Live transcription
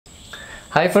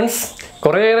Hi friends,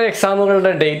 കുറേയേറെ എക്സാമുകളുടെ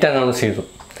date announce ചെയ്തു.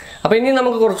 അപ്പോൾ ഇനി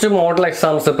നമുക്ക് കുറച്ച് മോഡൽ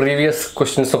എക്സാംസ് പ്രീവിയസ്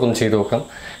ക്വസ്റ്റ്യൻസ് ഒക്കെ ചെയ്തു നോക്കാം.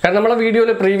 കാരണം നമ്മുടെ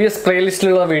വീഡിയോയിൽ പ്രീവിയസ്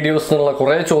പ്ലേലിസ്റ്റിലുള്ള വീഡിയോസിനുള്ള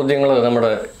കുറേ ചോദ്യങ്ങൾ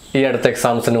നമ്മുടെ ഈ അടുത്ത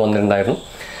എക്സാംസിന് വന്നിട്ടുണ്ടായിരുന്നു.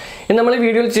 ഇനി നമ്മൾ ഈ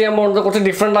വീഡിയോയിൽ ചെയ്യാൻ പോകുന്നത് കുറച്ച്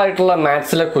ഡിഫറെൻ്റ് ആയിട്ടുള്ള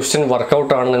മാത്സിലെ ക്വസ്റ്റ്യൻ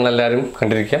വർക്കൗട്ട് ആണ് നിങ്ങളെല്ലാവരും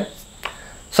കണ്ടിരിക്കുക.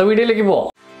 സോ വീഡിയോയിലേക്ക് പോവാം.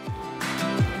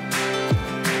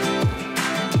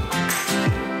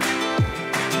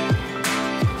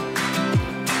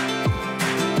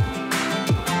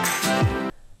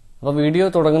 അപ്പോൾ വീഡിയോ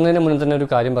തുടങ്ങുന്നതിന് മുന്നേ തന്നെ ഒരു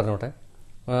കാര്യം പറഞ്ഞോട്ടെ.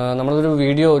 നമ്മളൊരു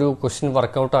വീഡിയോ ഒരു ക്വസ്റ്റ്യൻ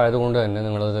വർക്കൗട്ട് ആയതുകൊണ്ട് തന്നെ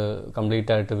നിങ്ങളത്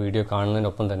കംപ്ലീറ്റ് ആയിട്ട് വീഡിയോ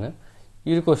കാണുന്നതിനൊപ്പം തന്നെ ഈ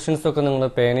ഒരു ക്വസ്റ്റ്യൻസൊക്കെ നിങ്ങൾ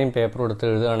പേനയും പേപ്പറും എടുത്ത്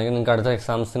എഴുതുകയാണെങ്കിൽ നിങ്ങൾക്ക് അടുത്ത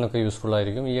എക്സാംസിനൊക്കെ യൂസ്ഫുൾ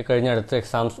ആയിരിക്കും. ഈ കഴിഞ്ഞ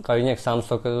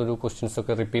എക്സാംസൊക്കെ ഒരു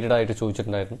ക്വസ്റ്റ്യൻസൊക്കെ റിപ്പീറ്റഡ് ആയിട്ട്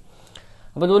ചോദിച്ചിട്ടുണ്ടായിരുന്നു.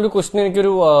 അപ്പോൾ ഇതുപോലെ ക്വസ്റ്റ്യൻ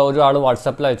എനിക്കൊരു ഒരാൾ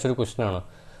വാട്സാപ്പിൽ അയച്ചൊരു ക്വസ്റ്റ്യനാണ്.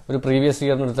 ഒരു പ്രീവിയസ്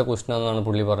ഇയറിന് എടുത്ത ക്വസ്റ്റ്യൻ ആണെന്നാണ്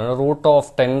പുള്ളി പറഞ്ഞത്. Root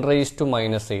of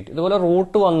 10⁻⁻⁸. ഇതുപോലെ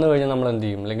റൂട്ട് വന്നു കഴിഞ്ഞാൽ നമ്മൾ എന്ത്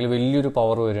ചെയ്യും? അല്ലെങ്കിൽ വലിയൊരു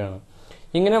പവർ വരികയാണ്.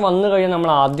 ഇങ്ങനെ വന്നു കഴിഞ്ഞാൽ നമ്മൾ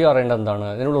ആദ്യം അറിയേണ്ടത് എന്താണ്?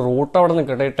 ഇതിനുള്ള റൂട്ട് അവിടെ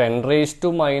നിൽക്കട്ടെ.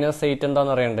 10⁻⁸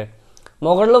 എന്താണെന്ന് അറിയണ്ടേ?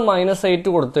 മുകളിൽ -8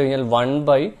 കൊടുത്തു കഴിഞ്ഞാൽ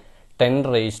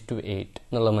 1/10⁸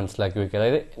 എന്നുള്ളത് മനസ്സിലാക്കി വയ്ക്കുക.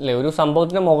 അതായത് അല്ലേ, ഒരു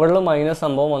സംഭവത്തിൻ്റെ മുകളിൽ മൈനസ്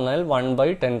സംഭവം വന്നാൽ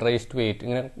 1/10⁸.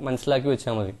 ഇങ്ങനെ മനസ്സിലാക്കി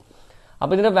വെച്ചാൽ മതി.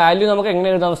 അപ്പോൾ ഇതിൻ്റെ വാല്യൂ നമുക്ക് എങ്ങനെ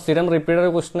എഴുതാം? സ്ഥിരം റിപ്പീറ്റഡ്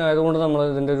ക്വസ്റ്റ്യൻ ആയതുകൊണ്ട് നമ്മൾ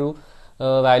ഇതിൻ്റെ ഒരു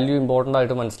വാല്യൂ ഇമ്പോർട്ടൻ്റ്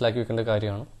ആയിട്ട് മനസ്സിലാക്കി വെക്കേണ്ട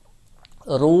കാര്യമാണ്.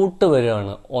 റൂട്ട്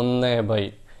വരികയാണ്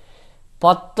 1/10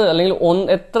 അല്ലെങ്കിൽ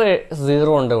എത്ര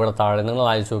 0 ഉണ്ട് ഇവിടെ താഴെ? നിങ്ങൾ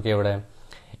ആലോചിച്ച് നോക്കിയാൽ ഇവിടെ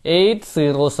 8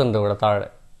 zeros ഉണ്ട് ഇവിടെ താഴെ.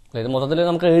 അതായത് മൊത്തത്തിൽ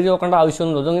നമുക്ക് എഴുതി നോക്കേണ്ട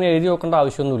ആവശ്യമൊന്നുമില്ല. ഇതങ്ങനെ എഴുതി നോക്കേണ്ട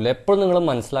ആവശ്യമൊന്നുമില്ല. എപ്പോഴും നിങ്ങൾ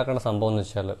മനസ്സിലാക്കേണ്ട സംഭവം എന്ന്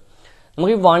വെച്ചാൽ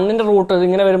നമുക്ക് ഈ 1ൻ്റെ റൂട്ട്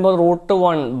ഇതിങ്ങനെ വരുമ്പോൾ റൂട്ട്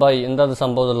 1 എന്താ അത്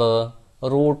സംഭവം ഉള്ളത്?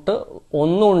 റൂട്ട്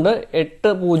 1 ഉണ്ട്, 8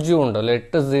 0 ഉണ്ട്, അല്ലെ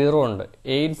 8 0 ഉണ്ട്,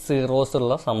 8 zeros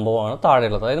ഉള്ള സംഭവമാണ്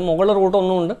താഴെയുള്ളത്. അതായത് മുകളിൽ റൂട്ട്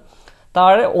 1 ഉണ്ട്,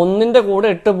 താഴെ 1ൻ്റെ കൂടെ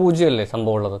 8 0 അല്ലേ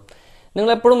സംഭവം ഉള്ളത്.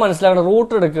 നിങ്ങൾ എപ്പോഴും മനസ്സിലാക്കണം.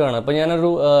 റൂട്ട് എടുക്കുകയാണ്. അപ്പോൾ ഞാനൊരു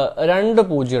 2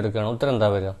 0 എടുക്കുകയാണ്. ഉത്തരം എന്താ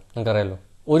വരിക? നിങ്ങൾക്കറിയാലോ,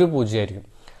 1 0 ആയിരിക്കും.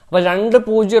 അപ്പോൾ 2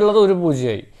 0 ഉള്ളത് 1 0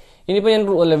 ആയി. ഇനിയിപ്പോൾ ഞാൻ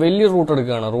വലിയ റൂട്ട്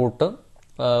എടുക്കുകയാണ്. റൂട്ട്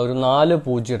ഒരു 4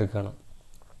 0 എടുക്കുകയാണ്.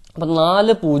 അപ്പം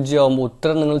 4 0 ആകുമ്പോൾ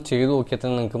ഉത്തരം നിങ്ങൾ ചെയ്ത് നോക്കിയാൽ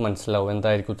തന്നെ നിങ്ങൾക്ക് മനസ്സിലാവും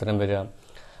എന്തായിരിക്കും ഉത്തരം വരിക.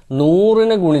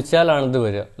 100നെ ഗുണിച്ചാലാണ് ഇത്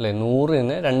വരിക, അല്ലേ?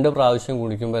 100നെ 2 പ്രാവശ്യം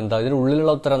ഗുണിക്കുമ്പോൾ എന്താ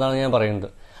ഇതിനുള്ളിലുള്ള ഉത്തരം എന്നാണ് ഞാൻ പറയുന്നത്.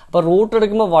 അപ്പോൾ റൂട്ട്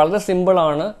എടുക്കുമ്പോൾ വളരെ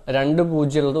സിമ്പിളാണ്. 2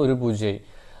 0 ഉള്ളത് 1 0 ആയി.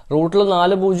 റൂട്ടിൽ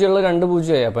 4 0 ഉള്ളത് 2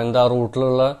 0 ആയി. അപ്പോൾ എന്താ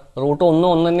റൂട്ടിലുള്ള റൂട്ട്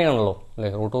 1 തന്നെയാണല്ലോ, അല്ലേ?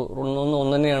 റൂട്ട് 1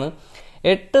 തന്നെയാണ്.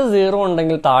 8 0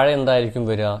 ഉണ്ടെങ്കിൽ താഴെ എന്തായിരിക്കും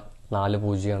വരിക? 4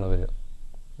 0 ആണ് വരിക.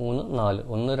 3 4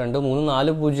 1 2 3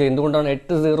 4 0. എന്തുകൊണ്ടാണ്?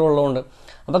 8 0 ഉള്ളതുകൊണ്ട്.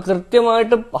 അപ്പോൾ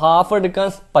കൃത്യമായിട്ട് ഹാഫ് എടുക്കാൻ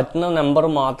പറ്റുന്ന നമ്പർ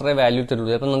മാത്രമേ വാല്യൂ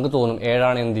തരുള്ളൂ. അപ്പോൾ നിങ്ങൾക്ക് തോന്നും 7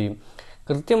 ആണ്, എന്ത് ചെയ്യും?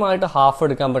 കൃത്യമായിട്ട് ഹാഫ്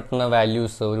എടുക്കാൻ പറ്റുന്ന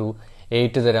വാല്യൂസ് ഒരു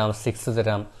 8 തരാം, 6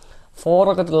 തരാം, 4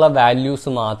 ഒക്കെ ഉള്ള വാല്യൂസ്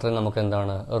മാത്രമേ നമുക്ക്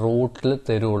എന്താണ് റൂട്ടിൽ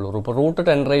തരുള്ളൂ. ഇപ്പോൾ റൂട്ട്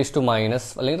 10⁻⁻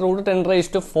 അല്ലെങ്കിൽ റൂട്ട് 10⁻⁴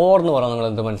 എന്ന് പറഞ്ഞാൽ നിങ്ങൾ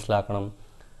എന്ത് മനസ്സിലാക്കണം?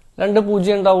 2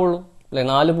 0 ഉണ്ടാവുള്ളൂ, അല്ലെ?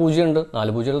 4 0 ഉണ്ട്, 4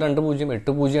 0 2 0,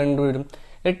 8 0 വരും.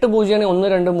 8 0 ആണെങ്കിൽ 1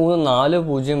 2 3 4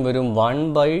 0 വരും. 1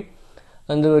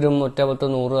 എന്ത് വരും? 1 10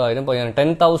 100 1000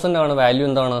 10,000 ആണ് വാല്യൂ.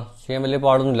 എന്താണ് ചെയ്യാൻ വലിയ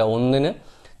പാടൊന്നുമില്ല. 1ന്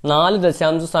 4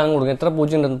 ദശാംശ സ്ഥാനം കൊടുക്കും. എത്ര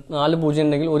 0 ഉണ്ട്? 4 0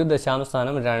 ഉണ്ടെങ്കിൽ 1 ദശാംശ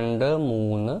സ്ഥാനം 2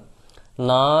 3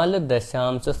 4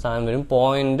 ദശാംശ സ്ഥാനം വരും.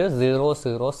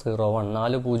 0.0001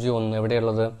 4 0 1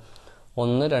 എവിടെയുള്ളത്?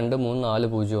 1 2 3 4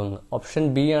 0 1. ഓപ്ഷൻ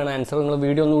ബി ആണ് ആൻസർ. നിങ്ങൾ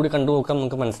വീഡിയോ ഒന്നുകൂടി കണ്ടു നോക്കാം.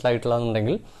 നിങ്ങൾക്ക്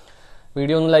മനസ്സിലായിട്ടുള്ളതെന്നുണ്ടെങ്കിൽ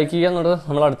വീഡിയോ ഒന്ന് ലൈക്ക് ചെയ്യുക. എന്നിട്ട്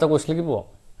നമ്മൾ അടുത്ത ക്വസ്റ്റിലേക്ക് പോവാം.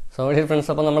 സോ ഡിയർ ഫ്രണ്ട്സ്,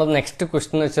 അപ്പോൾ നമ്മൾ നെക്സ്റ്റ്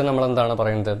ക്വസ്റ്റ്യൻ വെച്ചാൽ നമ്മൾ എന്താണ്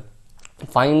പറയുന്നത്?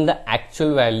 Find the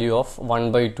actual value of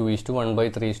 1/2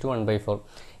 1/3 1/4.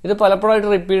 ഇത് പലപ്പോഴായിട്ട്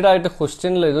റിപ്പീറ്റ് ആയിട്ട്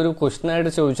ക്വസ്റ്റ്യനിൽ ഇതൊരു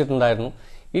ക്വസ്റ്റ്യനായിട്ട് ചോദിച്ചിട്ടുണ്ടായിരുന്നു.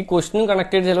 ഈ ക്വസ്റ്റ്യൻ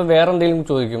കണക്ട് ചെയ്ത് ചിലപ്പോൾ വേറെ എന്തെങ്കിലും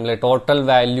ചോദിക്കും, അല്ലെ? ടോട്ടൽ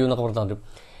വാല്യൂ എന്നൊക്കെ പറഞ്ഞാൽ മതി.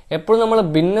 എപ്പോഴും നമ്മൾ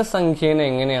ഭിന്നസംഖ്യേനെ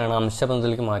എങ്ങനെയാണ്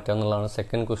അംശബന്ധത്തിലേക്ക് മാറ്റുക എന്നുള്ളതാണ്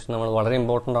സെക്കൻഡ് ക്വസ്റ്റ്യൻ. നമ്മൾ വളരെ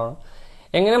ഇമ്പോർട്ടൻ്റ് ആണ്.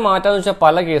 എങ്ങനെ മാറ്റാന്ന് വെച്ചാൽ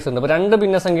പല കേസുണ്ട്. ഇപ്പോൾ 2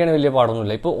 ഭിന്നസംഖ്യയാണ്, വലിയ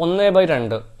പാടൊന്നുമില്ല. ഇപ്പോൾ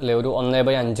 1/2 അല്ലെ, ഒരു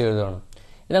 1/5 എഴുതുകയാണ്.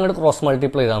 ഇതങ്ങോട്ട് ക്രോസ്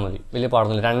മൾട്ടിപ്ലൈ ചെയ്താൽ മതി, വലിയ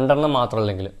പാടൊന്നുമില്ല. 2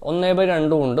 മാത്രമല്ലെങ്കിൽ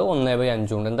 1/2 ഉണ്ട്,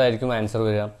 1/5 ഉണ്ട്. എന്തായിരിക്കും ആൻസർ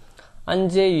വരിക?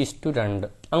 5:2.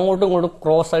 അങ്ങോട്ടും ഇങ്ങോട്ടും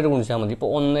ക്രോസ് ആയിട്ട് ഗുണിച്ചാൽ മതി. ഇപ്പോൾ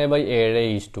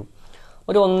 1/7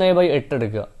 ഒരു 1/8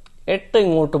 എടുക്കുക. 8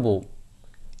 ഇങ്ങോട്ട് പോവും,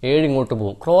 7 ഇങ്ങോട്ട്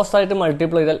പോവും. ക്രോസ് ആയിട്ട്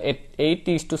മൾട്ടിപ്ലൈ ചെയ്താൽ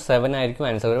 8:7 ആയിരിക്കും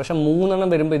ആൻസർ വരിക. പക്ഷേ 3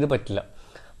 വരുമ്പോൾ ഇത് പറ്റില്ല.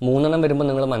 3 വരുമ്പോൾ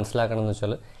നിങ്ങൾ മനസ്സിലാക്കണമെന്ന്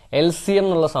വെച്ചാൽ LCM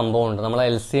എന്നുള്ള സംഭവം ഉണ്ട്. നമ്മൾ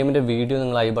LCMൻ്റെ വീഡിയോ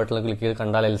നിങ്ങൾ ഐ ബട്ടണിൽ ക്ലിക്ക് ചെയ്ത്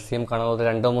കണ്ടാൽ LCM കാണാൻ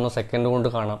 2-3 സെക്കൻഡ് കൊണ്ട്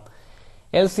കാണാം.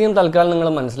 LCM തൽക്കാലം നിങ്ങൾ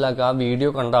മനസ്സിലാക്കുക. ആ വീഡിയോ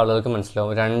കണ്ട ആളുകൾക്ക്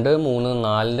മനസ്സിലാവും. 2 3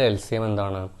 4ൻ്റെ LCM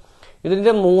എന്താണ്?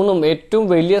 ഇതിൻ്റെ 3ഉം ഏറ്റവും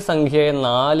വലിയ സംഖ്യയായ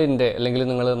 4ൻ്റെ അല്ലെങ്കിൽ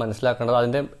നിങ്ങൾ മനസ്സിലാക്കേണ്ടത്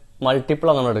അതിൻ്റെ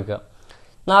മൾട്ടിപ്പിളാണ് നമ്മൾ എടുക്കുക.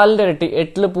 4ൻ്റെ ഇരട്ടി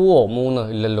 8ൽ പോവോ? 3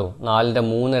 ഇല്ലല്ലോ. 4ൻ്റെ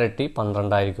 3 ഇരട്ടി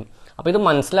 12 ആയിരിക്കും. അപ്പോൾ ഇത്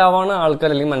മനസ്സിലാവാണ് ആൾക്കാർ,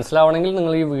 അല്ലെങ്കിൽ മനസ്സിലാവണമെങ്കിൽ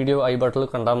നിങ്ങൾ ഈ വീഡിയോ ഐ ബട്ടണിൽ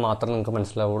കണ്ടാൽ മാത്രമേ നിങ്ങൾക്ക്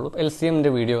മനസ്സിലാവുള്ളൂ. LCMൻ്റെ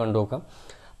വീഡിയോ കണ്ടു നോക്കാം.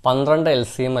 12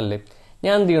 LCM അല്ലേ.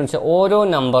 ഞാൻ എന്ത് ചെയ്യുന്നത് വെച്ചാൽ ഓരോ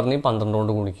നമ്പറിനെയും 12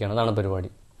 കൊണ്ട് ഗുണിക്കുകയാണ്. അതാണ് പരിപാടി.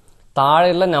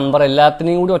 താഴെയുള്ള നമ്പർ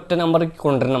എല്ലാത്തിനെയും കൂടി ഒറ്റ നമ്പറിൽ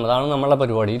കൊണ്ടുവരണം. അതാണ് നമ്മളെ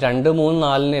പരിപാടി. 2, 3,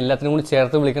 4 എല്ലാത്തിനും കൂടി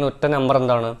ചേർത്ത് വിളിക്കുന്ന ഒറ്റ നമ്പർ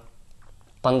എന്താണ്?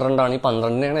 12 ഈ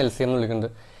 12നെയാണ് LCM എന്ന് വിളിക്കുന്നത്.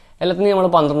 എല്ലാത്തിനെയും നമ്മൾ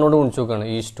 12 ഗുണിച്ച് നോക്കുകയാണ്.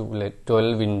 ഈസ്റ്റു അല്ലെ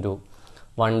 12 ഇൻറ്റു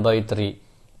 1/3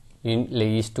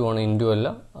 ഈസ്റ്റു ആണ്, ഇൻറ്റു അല്ല,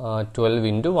 12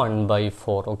 ഇൻറ്റു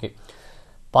 1/4. ഓക്കെ,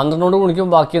 12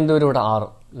 ഗുണിക്കുമ്പോൾ ബാക്കി എന്ത് വരും? ഇവിടെ 6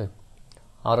 അല്ലേ.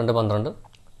 6 2 12,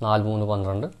 4 3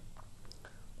 12,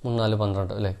 3 4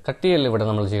 12 അല്ലേ. കട്ട് ചെയ്യല്ലേ ഇവിടെ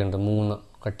നമ്മൾ ചെയ്യേണ്ടത്. 3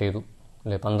 കട്ട് ചെയ്തു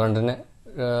അല്ലേ. 12നെ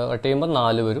കട്ട് ചെയ്യുമ്പോൾ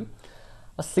 4 വരും.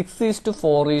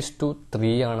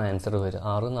 6:4:3 ആണ് ആൻസർ വരിക.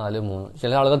 6 4 3.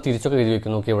 ചില ആളുകൾ തിരിച്ചൊക്കെ എഴുതി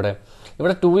വെക്കും. നോക്കി ഇവിടെ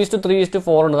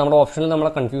 2:3:4 ഉണ്ട്. നമ്മുടെ ഓപ്ഷനിൽ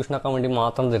നമ്മളെ കൺഫ്യൂഷൻ ആക്കാൻ വേണ്ടി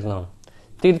മാത്രം തരുന്നതാണ്.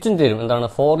 തിരിച്ചും തരും. എന്താണ്?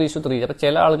 4:3. അപ്പോൾ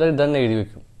ചില ആളുകൾ ഇതന്നെ എഴുതി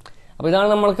വെക്കും. അപ്പോൾ ഇതാണ്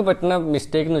നമ്മൾക്ക് പറ്റുന്ന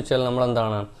മിസ്റ്റേക്ക് എന്ന് വെച്ചാൽ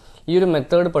നമ്മളെന്താണ് ഈ ഒരു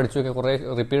മെത്തേഡ് പഠിച്ചു വെക്കുക. കുറേ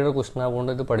റിപ്പീറ്റഡ് ക്വസ്റ്റൻ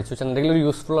ആയതുകൊണ്ട് ഇത് പഠിച്ചു വെച്ചാൽ എന്തെങ്കിലും ഒരു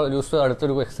യൂസ്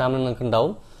അടുത്തൊരു എക്സാമിന് നിങ്ങൾക്ക്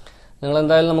ഉണ്ടാവും.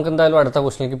 നമുക്ക് എന്തായാലും അടുത്ത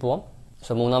ക്വസ്റ്റിലേക്ക് പോവാം.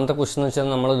 പക്ഷേ മൂന്നാമത്തെ ക്വസ്റ്റൻ എന്ന് വെച്ചാൽ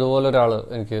നമ്മൾ ഇതുപോലെ ഒരാൾ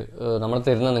നമ്മൾ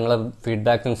തരുന്ന നിങ്ങളെ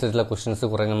ഫീഡ്ബാക്ക് അനുസരിച്ചുള്ള ക്വസ്റ്റൻസ്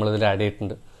കുറേ നമ്മളിതിൽ ആഡ്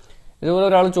ചെയ്തിട്ടുണ്ട്. ഇതുപോലെ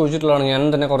ഒരാൾ ചോദിച്ചിട്ടുള്ളതാണ്. ഞാൻ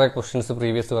തന്നെ കുറേ ക്വസ്റ്റൻസ്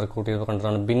പ്രീവിയസ് വർക്കൗട്ട് ചെയ്ത്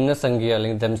കണ്ടിട്ടാണ്. ഭിന്നസംഖ്യ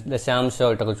അല്ലെങ്കിൽ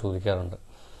ദശാംശമായിട്ടൊക്കെ ചോദിക്കാറുണ്ട്.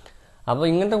 അപ്പോൾ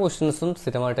ഇങ്ങനത്തെ ക്വസ്റ്റൻസും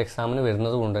സ്ഥിരമായിട്ട് എക്സാമിന്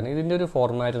വരുന്നത് കൊണ്ട് തന്നെ ഇതിൻ്റെ ഒരു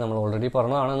ഫോർമാറ്റ് നമ്മൾ ഓൾറെഡി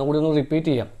പറഞ്ഞതാണ്. ഒന്നുകൂടി ഒന്ന് റിപ്പീറ്റ്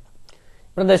ചെയ്യാം.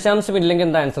 ഇവിടെ ദശാംശം ഇല്ലെങ്കിൽ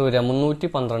എന്താ ആൻസർ വരിക?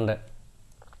 312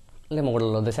 അല്ലേ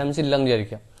മുകളിലുള്ളത്. ദശാംശം ഇല്ലെന്ന്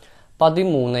വിചാരിക്കാം.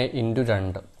 13 ഇൻറ്റു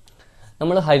 2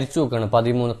 നമ്മൾ ഹരിച്ചു നോക്കുകയാണ്.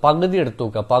 13 പകുതി എടുത്തു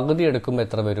നോക്കുക. പകുതി എടുക്കുമ്പോൾ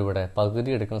എത്ര വരും? ഇവിടെ പകുതി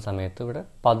എടുക്കുന്ന സമയത്ത് ഇവിടെ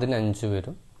 15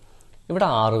 വരും. ഇവിടെ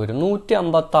 6 വരും.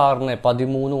 156നെ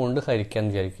 13 കൊണ്ട് ഹരിക്കാന്ന്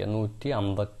വിചാരിക്കുക.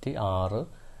 156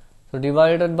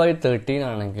 ഡിവൈഡഡ് ബൈ 13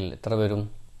 ആണെങ്കിൽ എത്ര വരും?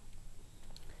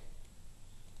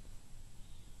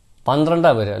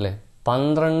 12 വരും അല്ലേ.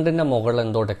 12ന്റെ മുകളിൽ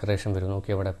എന്തോ ഡെക്കറേഷൻ വരും. നോക്കി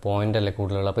ഇവിടെ പോയിന്റ് അല്ലേ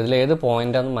കൂടുതലുള്ള. അപ്പോൾ ഇതിൽ ഏത്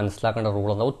പോയിന്റാണെന്ന് മനസ്സിലാക്കേണ്ട റൂൾ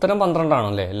എന്താ? ഉത്തരം 12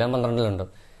 ആണല്ലേ. എല്ലാം 12ലുണ്ട്.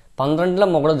 12ലെ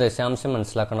മുകളിൽ ദശാംശം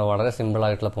മനസ്സിലാക്കേണ്ട വളരെ സിമ്പിൾ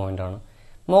ആയിട്ടുള്ള പോയിന്റാണ്.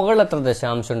 മുകളിൽ എത്ര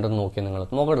ദശാംശം ഉണ്ടെന്ന് നോക്കിയാൽ നിങ്ങൾ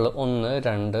മുകളിൽ 1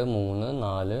 2 3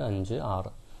 4 5 6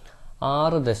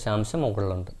 6 ദശാംശം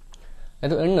മുകളിലുണ്ട്.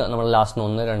 ഇത് എണ്ണ നമ്മൾ ലാസ്റ്റ്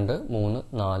 1 2 3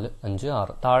 4 5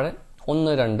 6 താഴെ 1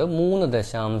 2 3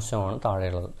 ദശാംശമാണ്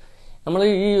താഴെയുള്ളത്. നമ്മൾ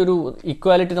ഈ ഒരു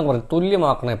ഇക്വാലിറ്റി എന്ന് പറയും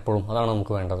തുല്യമാക്കണം എപ്പോഴും. അതാണ്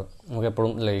നമുക്ക് വേണ്ടത്. നമുക്ക്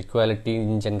എപ്പോഴും അല്ലേ ഇക്വാലിറ്റി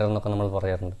ഇൻ ജെൻഡർ എന്നൊക്കെ നമ്മൾ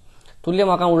പറയാറുണ്ട്.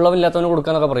 തുല്യമാക്കാൻ ഉള്ളവില്ലാത്തവന്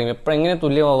കൊടുക്കാന്നൊക്കെ പറയും. എപ്പോഴും എങ്ങനെ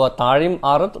തുല്യമാവുക? താഴെയും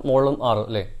 6 മുകളിലും 6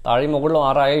 അല്ലേ. താഴെയും മുകളിലും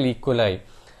 6 ആയാൽ ഈക്വലായി.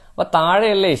 അപ്പോൾ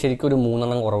താഴെയല്ലേ ശരിക്കും ഒരു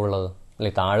 3 കുറവുള്ളത്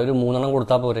അല്ലേ. താഴെ ഒരു 3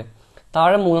 കൊടുത്താൽ പോരെ.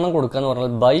 താഴെ 3 കൊടുക്കുക എന്ന്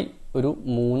പറഞ്ഞാൽ ബൈ ഒരു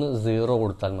 3 0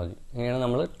 കൊടുത്താൽ മതി. ഇങ്ങനെയാണ്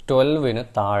നമ്മൾ 12ന്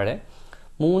താഴെ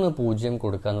 3 0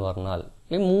 കൊടുക്കുക എന്ന് പറഞ്ഞാൽ,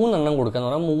 അല്ലെങ്കിൽ 3 കൊടുക്കുക എന്ന്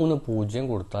പറഞ്ഞാൽ 3 0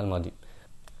 കൊടുത്താൽ മതി.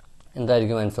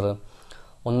 എന്തായിരിക്കും ആൻസർ?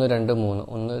 1 2 3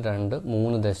 1 2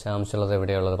 3 ദശാംശമുള്ളത്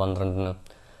എവിടെയുള്ളത്? 12ന്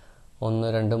 1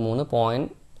 2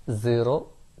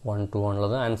 3.012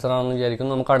 ആണുള്ളത്. ആൻസർ ആണെന്ന്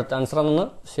വിചാരിക്കുന്നു. നമുക്ക് അടുത്ത ആൻസർ ആണെന്ന്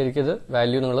ശരിക്കും ഇത്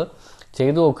വാല്യൂ നിങ്ങൾ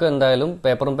ചെയ്ത് നോക്കുക. എന്തായാലും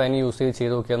പേപ്പറും പേനും യൂസ്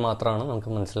ചെയ്ത് നോക്കിയാൽ മാത്രമാണ് നമുക്ക്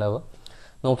മനസ്സിലാവുക.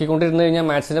 നോക്കിക്കൊണ്ടിരുന്ന് കഴിഞ്ഞാൽ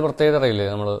മാത്സിൻ്റെ പ്രത്യേകത അറിയില്ലേ.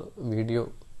 നമ്മൾ വീഡിയോ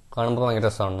കാണുമ്പോൾ ഭയങ്കര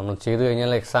രസമാണ്. നമ്മൾ ചെയ്ത്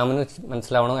കഴിഞ്ഞാൽ എക്സാമിന്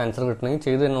മനസ്സിലാവണം, ആൻസർ കിട്ടണമെങ്കിൽ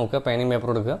ചെയ്ത് തന്നെ നോക്കുക. പേനയും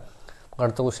പേപ്പറും എടുക്കുക.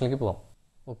 അടുത്ത ക്വസ്റ്റിലേക്ക് പോകാം.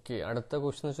 ഓക്കെ, അടുത്ത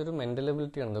ക്വസ്റ്റൻ വെച്ചാൽ ഒരു മെൻ്റൽ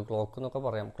എബിലിറ്റി ആണ്. ക്ലോക്ക് എന്നൊക്കെ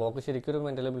പറയാം. ക്ലോക്ക് ശരിക്കും ഒരു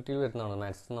മെൻ്റൽ എബിലിറ്റിയിൽ വരുന്നതാണ്.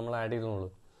 മാത്സ് നമ്മൾ ആഡ് ചെയ്തോളൂ.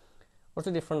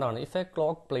 കുറച്ച് ഡിഫറെൻ്റ് ആണ്. If A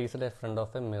clock placed a friend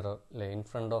of A mirror അല്ലേ. In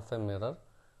front of A mirror.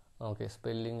 Okay,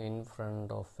 spelling in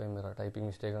front of A mirror typing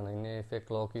mistake ആണ്. ഇനി if A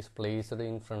clock is placed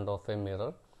in front of A mirror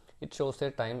it shows A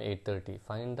time 8:30.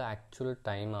 Find the actual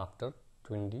time after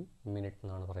 20 minute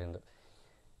എന്നാണ് പറയുന്നത്.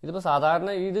 ഇതിപ്പോൾ സാധാരണ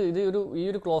ഈ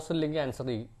ഒരു close ഇല്ലെങ്കിൽ answer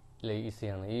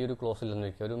ഈസിയാണ്. ഈ ഒരു ക്ലോസ് ഇല്ലെന്ന്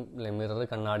വെക്കുക. ഒരു മിറർ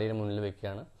കണ്ണാടിയുടെ മുന്നിൽ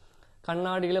വെക്കുകയാണ്.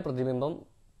 കണ്ണാടിയിലെ പ്രതിബിംബം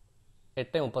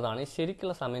 8:30 ആണ്.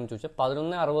 ശരിക്കുള്ള സമയം ചോദിച്ചാൽ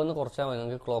 11:60 കുറച്ചാൽ മതി.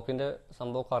 നിങ്ങൾക്ക് ക്ലോക്കിൻ്റെ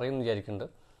സംഭവമൊക്കെ അറിയുമെന്ന് വിചാരിക്കുന്നുണ്ട്.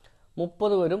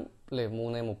 30 വരും അല്ലേ.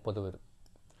 3:30 വരും.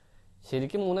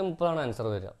 ശരിക്കും 3:30 ആൻസർ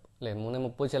വരിക അല്ലേ.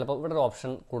 3:30 ചിലപ്പോൾ ഇവിടെ ഒരു ഓപ്ഷൻ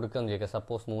കൊടുക്കുകയെന്ന് വിചാരിക്കുക.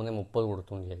 സപ്പോസ് 3:30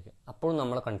 കൊടുത്തു എന്ന് വിചാരിക്കുക. അപ്പോഴും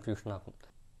നമ്മളെ കൺഫ്യൂഷൻ ആക്കും.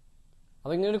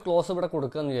 അപ്പോൾ ഇങ്ങനെ ഒരു ക്ലോസ് ഇവിടെ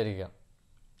കൊടുക്കുകയെന്ന് വിചാരിക്കുക.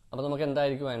 അപ്പോൾ നമുക്ക്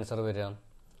എന്തായിരിക്കും ആൻസർ വരിക?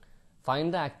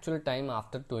 Find the actual time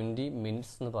after 20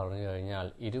 minutes എന്ന് പറഞ്ഞു കഴിഞ്ഞാൽ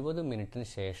 20 മിനിറ്റിന്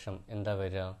ശേഷം എന്താ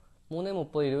വരിക?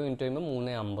 3:30 20 മിനിറ്റ് കഴിയുമ്പോൾ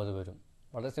 3:50 വരും.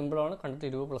 വളരെ സിമ്പിളാണ്. കണ്ടിട്ട്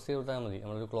 20 പ്ലസ് ചെയ്താൽ മതി.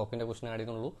 നമ്മളൊരു ക്ലോക്കിൻ്റെ ക്വസ്റ്റൻ ആഡ്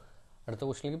ചെയ്യുന്നുള്ളൂ. അടുത്ത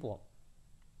ക്വസ്റ്റിലേക്ക് പോകാം.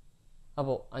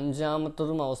 അപ്പോൾ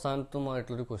അഞ്ചാമത്തതും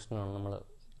അവസാനത്തുമായിട്ടുള്ളൊരു ക്വസ്റ്റനാണ്. നമ്മൾ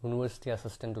യൂണിവേഴ്സിറ്റി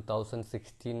അസിസ്റ്റൻറ്റ്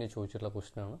 2016 ചോദിച്ചിട്ടുള്ള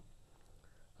ക്വസ്റ്റനാണ്.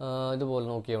 ഇതുപോലെ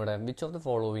നോക്കിയാൽ ഇവിടെ which of the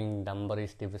following number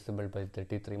is divisible by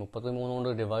 33. 33 കൊണ്ട്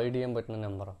ഡിവൈഡ് ചെയ്യാൻ പറ്റുന്ന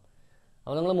നമ്പറാണ്.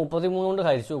 അപ്പോൾ നിങ്ങൾ 33 കൊണ്ട്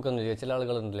ഹരിച്ചു നോക്കാമെന്ന് വിചാരിച്ചാൽ ചില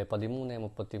ആളുകളുണ്ടല്ലേ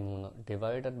 13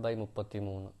 ഡിവൈഡഡ് ബൈ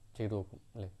 33 ചെയ്ത് നോക്കും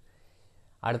അല്ലേ.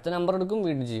 അടുത്ത നമ്പർ എടുക്കും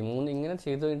വീണ്ടും ചെയ്യും. 3 ഇങ്ങനെ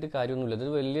ചെയ്ത് കഴിഞ്ഞിട്ട് കാര്യമൊന്നുമില്ല.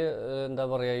 ഇതൊരു വലിയ എന്താ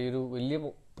പറയുക, ഈ ഒരു വലിയ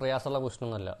പ്രയാസമുള്ള ക്വസ്റ്റൻ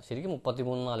ഒന്നല്ല. ശരിക്കും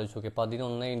 33 ആലോചിച്ച് നോക്കിയാൽ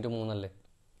 11 × 3 അല്ലേ.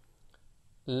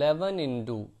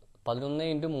 11 ×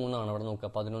 3 ആണ് ഇവിടെ നോക്കുക.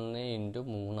 11 ×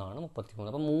 3 ആണ് 33.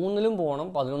 അപ്പോൾ 3ലും പോകണം,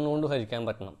 11 കൊണ്ട് ഹരിക്കാൻ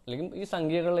പറ്റണം. അല്ലെങ്കിൽ ഈ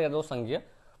സംഖ്യകളിൽ ഏതോ സംഖ്യ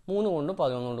 3 കൊണ്ടും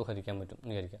 11 കൊണ്ട് ഹരിക്കാൻ പറ്റും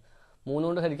എന്ന് വിചാരിക്കുക. 3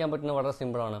 കൊണ്ട് ഹരിക്കാൻ പറ്റുന്ന വളരെ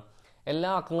സിമ്പിളാണ്. എല്ലാ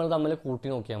അക്കങ്ങളും തമ്മിൽ കൂട്ടി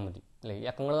നോക്കിയാൽ മതി അല്ലേ. ഈ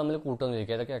അക്കങ്ങൾ തമ്മിൽ കൂട്ടുമെന്ന്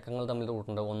ചോദിക്കുക. ഏതൊക്കെ അക്കങ്ങൾ തമ്മിൽ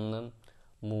കൂട്ടുണ്ട്? 1,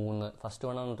 3 ഫസ്റ്റ്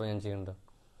വേണമെന്ന് കേട്ടോ ഞാൻ ചെയ്യേണ്ടത്.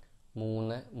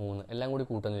 3, 3 എല്ലാം കൂടി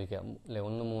കൂട്ടുമെന്ന് ചോദിക്കുക അല്ലേ.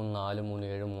 1, 3, 4, 3,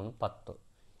 7, 3, 10.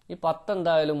 ഈ 10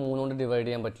 എന്തായാലും 3 കൊണ്ട് ഡിവൈഡ്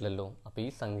ചെയ്യാൻ പറ്റില്ലല്ലോ. അപ്പോൾ ഈ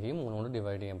സംഖ്യയും 3 കൊണ്ട്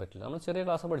ഡിവൈഡ് ചെയ്യാൻ പറ്റില്ല. നമ്മൾ ചെറിയ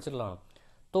ക്ലാസ് പഠിച്ചിട്ടുള്ളതാണ്.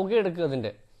 തുക എടുക്കുക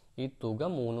അതിൻ്റെ. ഈ തുക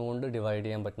 3 കൊണ്ട് ഡിവൈഡ്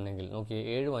ചെയ്യാൻ പറ്റുന്നെങ്കിൽ നോക്കിയേ,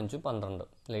 7, 5, 12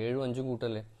 അല്ലേ. 7, 5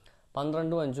 കൂട്ടല്ലേ.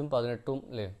 12, 5, 18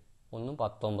 അല്ലേ. 1,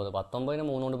 19. 19നെ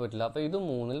 3 കൊണ്ട് പറ്റില്ല. അപ്പോൾ ഇത്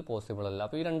 3ൽ പോസിബിൾ അല്ല.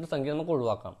 അപ്പോൾ ഈ 2 സംഖ്യ നമുക്ക്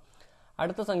ഒഴിവാക്കാം.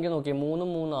 അടുത്ത സംഖ്യ നോക്കിയേ, 3,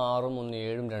 3, 6, 1,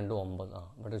 7, 2, 9.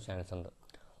 ഇവിടെ ഒരു ചാൻസ് ഉണ്ട്.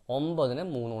 9നെ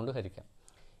 3 കൊണ്ട് ഹരിക്കാം.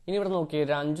 ഇനി ഇവിടെ നോക്കിയേ,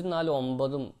 5, 4,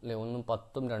 9 അല്ലേ. 1,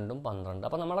 10, 2, 12.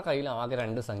 അപ്പോൾ നമ്മുടെ കയ്യിൽ ആകെ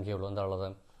 2 സംഖ്യയുള്ളൂ. എന്താ ഉള്ളത്?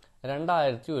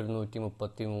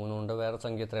 2133 ഉണ്ട്. വേറെ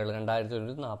സംഖ്യ എത്രയുള്ളൂ?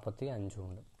 2145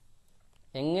 ഉണ്ട്.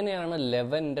 എങ്ങനെയാണ്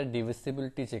 11ന്റെ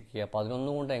ഡിവിസിബിലിറ്റി ചെക്ക് ചെയ്യുക?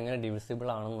 11 കൊണ്ട് എങ്ങനെ ഡിവിസിബിൾ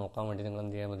ആണെന്ന് നോക്കാൻ വേണ്ടി നിങ്ങൾ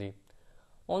എന്ത് ചെയ്യാൻ മതി?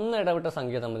 1 ഇടവിട്ട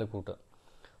സംഖ്യ തമ്മിൽ കൂട്ടുക.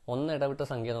 1 ഇടവിട്ട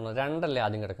സംഖ്യ എന്ന് പറഞ്ഞാൽ 2 അല്ലേ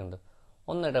ആദ്യം കിടക്കുന്നത്.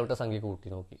 1 ഇടവിട്ട സംഖ്യ കൂട്ടി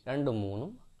നോക്കി. 2, 3,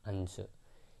 5.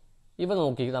 ഇവ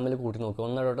നോക്കി തമ്മിൽ കൂട്ടി നോക്കി.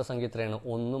 1 ഇടവിട്ട സംഖ്യ എത്രയാണ്?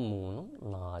 1, 3,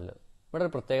 4. ഇവിടെ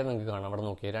ഒരു പ്രത്യേകത നിങ്ങൾക്ക് കാണാം. ഇവിടെ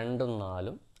നോക്കിയേ, 2,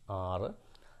 4, 6,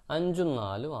 5,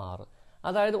 4, 6.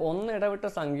 അതായത് 1 ഇടവിട്ട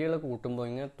സംഖ്യകൾ കൂട്ടുമ്പോൾ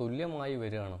ഇങ്ങനെ തുല്യമായി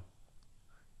വരികയാണ്.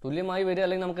 തുല്യമായി വരിക,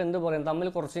 അല്ലെങ്കിൽ നമുക്ക് എന്ത് പറയാം, തമ്മിൽ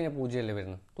കുറച്ച് കഴിഞ്ഞാൽ 0 അല്ലേ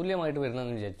വരുന്നത്. തുല്യമായിട്ട്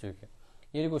വരുന്നതെന്ന് വിചാരിച്ചു വയ്ക്കുക.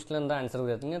 ഈ ഒരു ക്വസ്റ്റിന് എന്താ ആൻസർ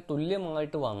വരിക? ഇങ്ങനെ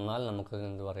തുല്യമായിട്ട് വന്നാൽ നമുക്ക്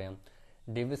എന്ത് പറയാം?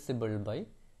 ഡിവിസിബിൾ ബൈ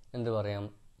എന്ത് പറയാം?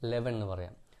 11 എന്ന്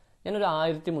പറയാം. ഞാനൊരു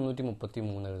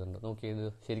 1333 എഴുതുന്നുണ്ട്. നോക്കിയത്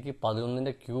ശരിക്കും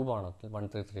 11ന്റെ ക്യൂബാണ്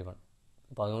 1331.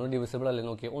 11 ഡിവിസിബിൾ അല്ലേ.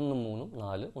 നോക്കിയാൽ 1, 3,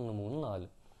 4, 1, 3, 4.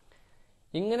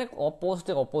 ഇങ്ങനെ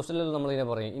ഓപ്പോസിറ്റിൽ നമ്മളിങ്ങനെ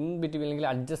പറയും ഇൻ ബിറ്റ്വീൻ, അല്ലെങ്കിൽ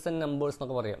അഡ്ജസന്റ് നമ്പേഴ്സ്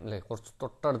എന്നൊക്കെ പറയാം അല്ലേ. കുറച്ച്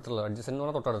തൊട്ടടുത്തുള്ള അഡ്ജസന്റ് എന്ന്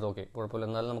പറഞ്ഞാൽ തൊട്ടടുത്ത്. ഓക്കെ, കുഴപ്പമില്ല.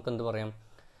 എന്നാലും നമുക്ക് എന്ത് പറയാം?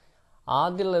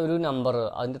 ആദ്യമുള്ള ഒരു നമ്പർ,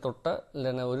 അതിൻ്റെ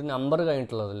ഒരു നമ്പർ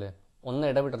കഴിഞ്ഞിട്ടുള്ളത് അല്ലേ, 1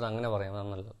 ഇടവിട്ടത്, അങ്ങനെ പറയാം.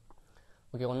 അതാണ് നല്ലത്.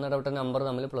 ഓക്കെ, 1 ഇടവിട്ട നമ്പർ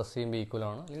തമ്മിൽ പ്ലസ് ചെയ്യുമ്പോൾ ഈക്വൽ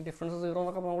ആണ്. അല്ലെങ്കിൽ ഡിഫറൻസ് 0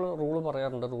 എന്നൊക്കെ നമ്മൾ റൂൾ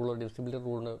പറയാറുണ്ട്. ഡിവിസിബിലിറ്റി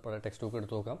റൂളിന് ടെക്സ്റ്റ് ബുക്ക്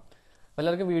എടുത്ത് നോക്കാം.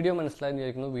 എല്ലാവർക്കും വീഡിയോ മനസ്സിലായെന്ന്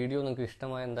വിചാരിക്കുന്നു. വീഡിയോ നിങ്ങൾക്ക്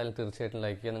ഇഷ്ടമായ എന്തായാലും തീർച്ചയായിട്ടും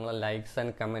ലൈക്ക് ചെയ്യുക. നിങ്ങളെ ലൈക്സ്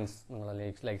ആൻഡ് കമൻറ്റ്സ്,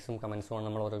 ലൈക്സും കമൻസുമാണ്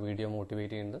നമ്മൾ ഓരോ വീഡിയോ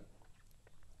മോട്ടിവേറ്റ് ചെയ്യുന്നത്.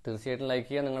 തീർച്ചയായിട്ടും ലൈക്ക്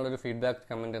ചെയ്യുക. നിങ്ങളൊരു ഫീഡ്ബാക്ക്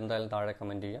കമൻറ്റ് എന്തായാലും താഴെ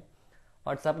കമൻറ്റ് ചെയ്യുക.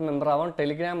 വാട്സാപ്പ് മെമ്പർ ആവാൻ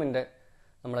ടെലിഗ്രാമിൻ്റെ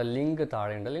നമ്മുടെ ലിങ്ക്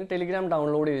താഴെയുണ്ട്. അല്ലെങ്കിൽ ടെലിഗ്രാം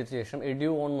ഡൗൺലോഡ് ചെയ്ത ശേഷം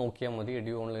EduOn നോക്കിയാൽ മതി.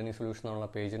 EduOn ലേണിംഗ് സൊല്യൂഷൻ എന്നുള്ള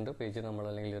പേജ് നമ്മൾ,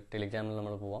 അല്ലെങ്കിൽ ടെലിഗ്രാമിൽ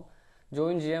നമ്മൾ പോവാം,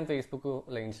 ജോയിൻ ചെയ്യാം. ഫേസ്ബുക്ക്,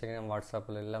 ഇൻസ്റ്റാഗ്രാം,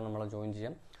 വാട്സാപ്പിൽ എല്ലാം നമ്മളെ ജോയിൻ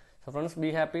ചെയ്യാം. So friends,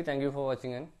 be happy. Thank you for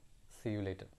watching and see you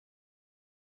later.